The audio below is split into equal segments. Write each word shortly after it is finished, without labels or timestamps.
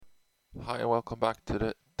Hi, and welcome back to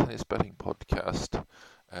the Tennis Betting Podcast.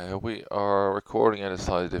 We are recording at a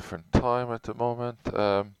slightly different time at the moment.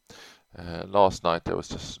 Last night there was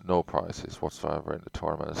just no prizes whatsoever in the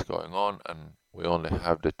tournament that's going on, and we only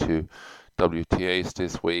have the two WTAs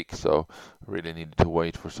this week, so really needed to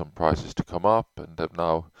wait for some prizes to come up, and they've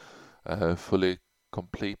now fully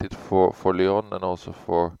completed for Lyon and also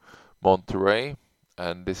for Monterrey.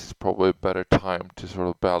 And this is probably a better time to sort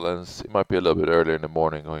of balance. It might be a little bit earlier in the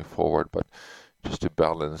morning going forward, but just to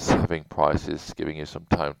balance having prices, giving you some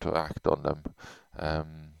time to act on them.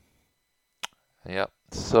 Um, yeah,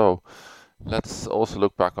 so let's also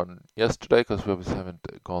look back on yesterday because we obviously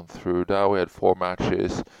haven't gone through that. We had four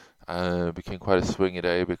matches. Became quite a swingy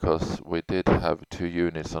day because we did have two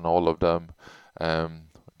units on all of them,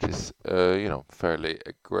 which is fairly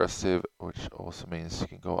aggressive, which also means you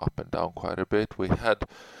can go up and down quite a bit. We had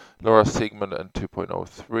Laura Sigmund and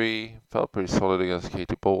 2.03, felt pretty solid against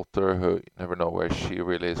Katie Bolter, who you never know where she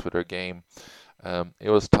really is with her game. It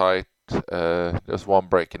was tight. There was one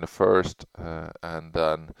break in the first, and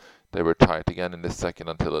then they were tight again in the second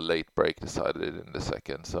until a late break decided it in the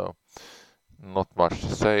second. So not much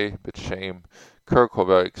to say, but shame.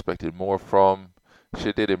 Kirkova I expected more from.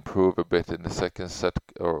 She did improve a bit in the second set,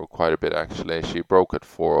 or quite a bit actually. She broke at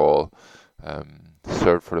 4-all,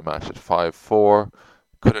 served for the match at 5-4.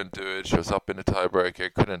 Couldn't do it. She was up in the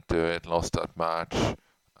tiebreaker, couldn't do it, lost that match.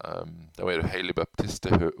 Then we had Hailey Baptiste,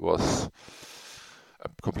 who was a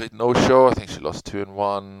complete no-show. I think she lost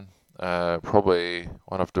 2-1. Probably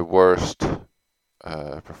one of the worst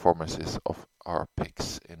performances of our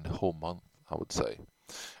picks in the whole month, I would say.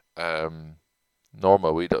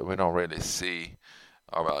 Normally, we don't really see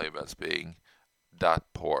our value bets being that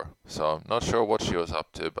poor. So I'm not sure what she was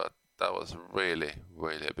up to, but that was really,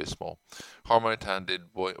 really abysmal. Harmony Tan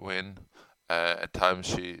did win. At times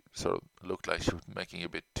she sort of looked like she was making it a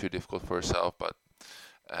bit too difficult for herself, but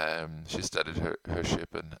she steadied her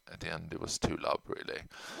ship, and at the end it was 2-love really,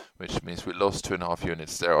 which means we lost 2.5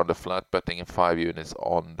 units there on the flat betting and 5 units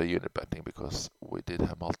on the unit betting because we did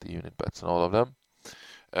have multi-unit bets on all of them.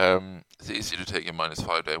 It's easy to take a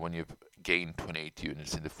 -5 day when you've gained 28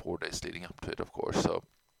 units in the 4 days leading up to it, of course. So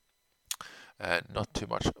not too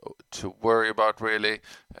much to worry about really.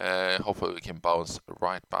 Hopefully we can bounce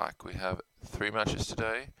right back. We have 3 matches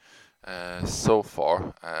today. So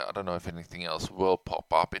far, I don't know if anything else will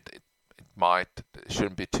pop up. It might. There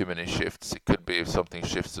shouldn't be too many shifts. It could be if something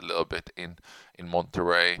shifts a little bit in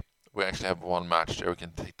Monterrey. We actually have one match there. We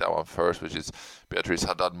can take that one first, which is Beatriz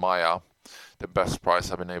Haddad Maya. The best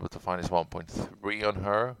price I've been able to find is 1.3 on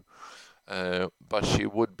her, but she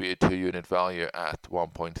would be a 2-unit value at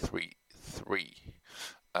 1.33.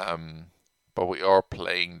 But we are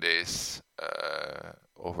playing this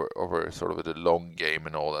over sort of the long game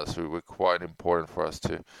and all that, so it was quite important for us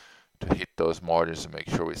to hit those margins and make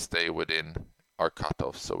sure we stay within our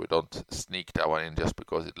cutoffs, so we don't sneak that one in just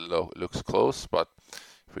because it looks close. But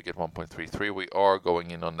if we get 1.33, we are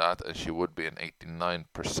going in on that, and she would be an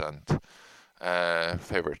 89%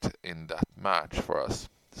 favorite in that match for us.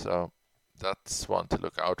 So that's one to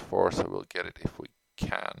look out for, so we'll get it if we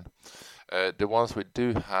can. The ones we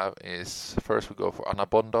do have is, first we go for Anna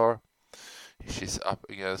Bondar. She's up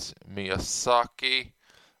against Miyazaki.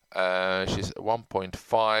 She's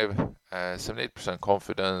 1.5, 78%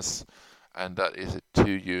 confidence, and that is a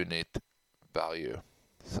 2-unit value.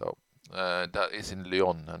 So that is in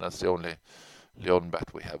Lyon, and that's the only Lyon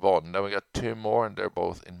bet we have on. Then we got 2 more, and they're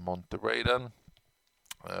both in Monterrey then.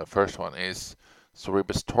 First one is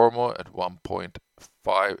Sorribes Tormo at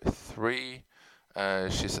 1.53.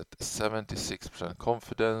 She's at 76%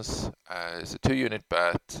 confidence. It's a 2-unit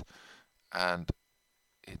bet, and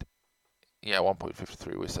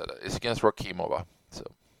 1.53 we said. It's against Rakimova,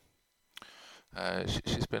 so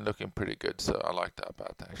she's been looking pretty good, so I like that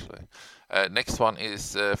bet actually. Next one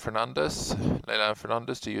is Fernandez, Leyland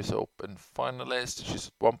Fernandez, the US Open finalist. She's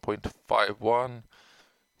at 1.51,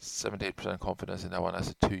 78% confidence in that one as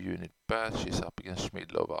a 2-unit bet. She's up against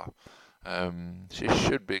Schmidlova. She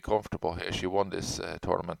should be comfortable here. She won this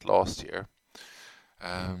tournament last year.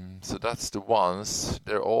 So that's the ones.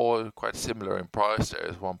 They're all quite similar in price.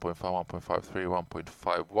 There's 1.5, 1.53,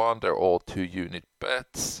 1.51. They're all 2-unit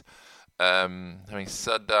bets. Having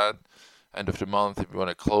said that, end of the month, if you want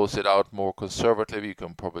to close it out more conservative, you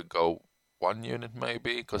can probably go 1 unit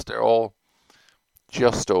maybe, because they're all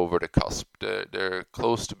just over the cusp. They're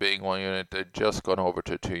close to being 1 unit. They're just gone over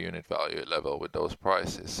to 2-unit value level with those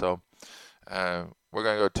prices. So we're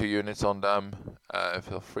going to go 2 units on them.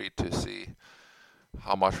 Feel free to see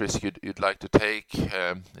how much risk you'd like to take.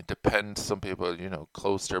 It depends. Some people,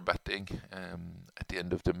 close their betting at the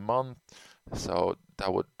end of the month. So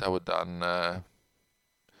that would then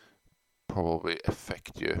probably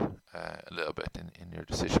affect you a little bit in your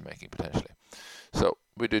decision making potentially. So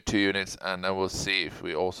we do 2 units, and then we'll see if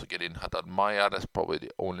we also get in Haddad Maia. That's probably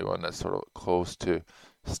the only one that's sort of close to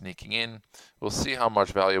sneaking in. We'll see how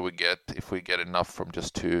much value we get, if we get enough from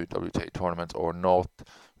just 2 WTA tournaments or not.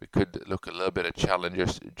 We could look a little bit at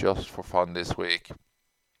challengers just for fun this week.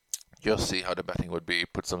 Just see how the betting would be.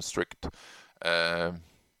 Put some strict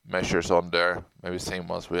measures on there, maybe same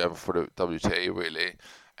ones we have for the WTA really,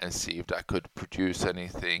 and see if that could produce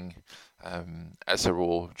anything. As a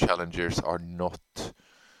rule, challengers are not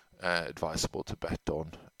advisable to bet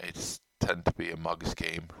on. It's tend to be a mugs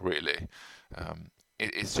game, really.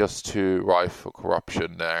 It's just too rife for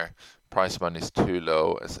corruption there. Price money is too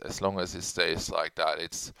low. As long as it stays like that,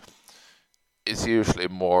 it's usually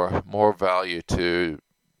more value to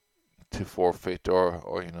forfeit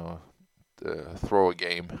or throw a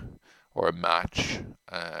game or a match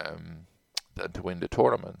than to win the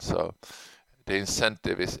tournament. So the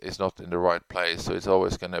incentive is not in the right place, so it's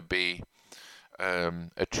always going to be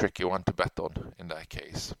a tricky one to bet on in that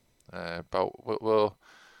case. But we'll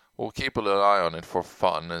keep a little eye on it for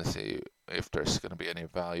fun and see if there's going to be any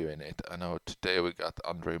value in it. I know today we got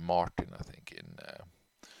Andre Martin, I think,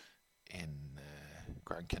 in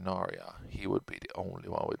Gran Canaria. He would be the only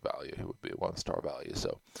one with value. He would be 1-star value.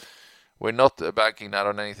 So we're not backing that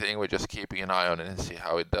on anything. We're just keeping an eye on it and see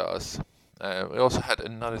how it does. We also had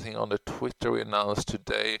another thing on the Twitter we announced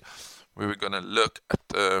today. We were going to look at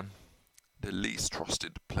the least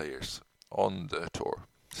trusted players on the tour.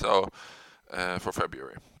 So for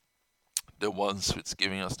February, the ones that's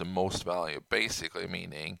giving us the most value, basically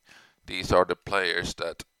meaning these are the players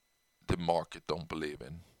that the market don't believe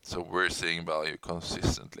in. So we're seeing value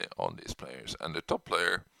consistently on these players. And the top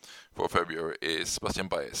player for February is Sebastian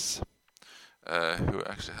Baez, who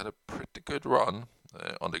actually had a pretty good run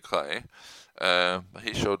on the clay.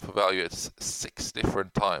 He showed for value at 6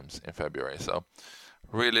 different times in February. So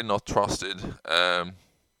really not trusted.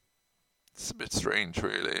 It's a bit strange,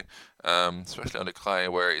 really, especially on the clay,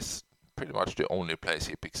 where it's pretty much the only place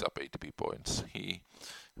he picks up ATP points. He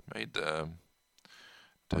made the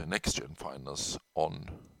next gen finals on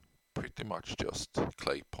pretty much just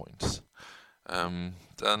clay points.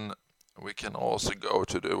 Then we can also go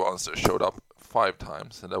to the ones that showed up 5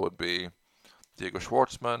 times, and that would be Diego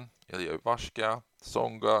Schwartzman, Ilya Ivashka,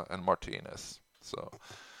 Tsonga, and Martinez. So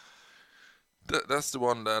that's the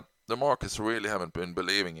one that the markets really haven't been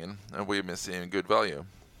believing in, and we've been seeing good value.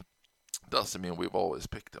 Doesn't mean we've always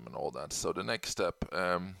picked them and all that. So the next step,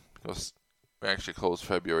 because we actually closed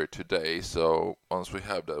February today, so once we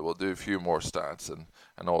have that, we'll do a few more stats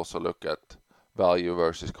and also look at value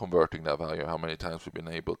versus converting that value, how many times we've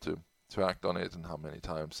been able to act on it and how many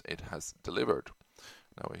times it has delivered.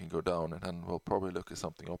 Now we can go down, and then we'll probably look at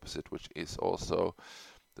something opposite, which is also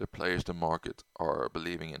the players the market are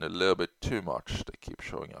believing in a little bit too much. They keep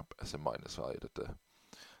showing up as a minus value.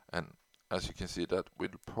 And as you can see, that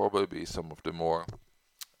would probably be some of the more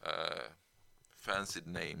fancied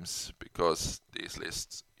names, because these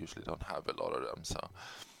lists usually don't have a lot of them. So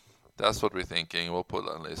that's what we're thinking. We'll put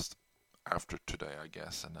that list after today, I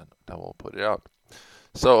guess, and then we'll put it out.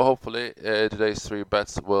 So hopefully today's 3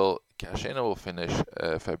 bets will cash in and we'll finish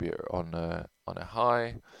February on a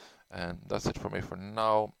high. And that's it for me for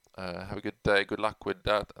now. Have a good day. Good luck with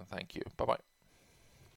that, and thank you. Bye-bye.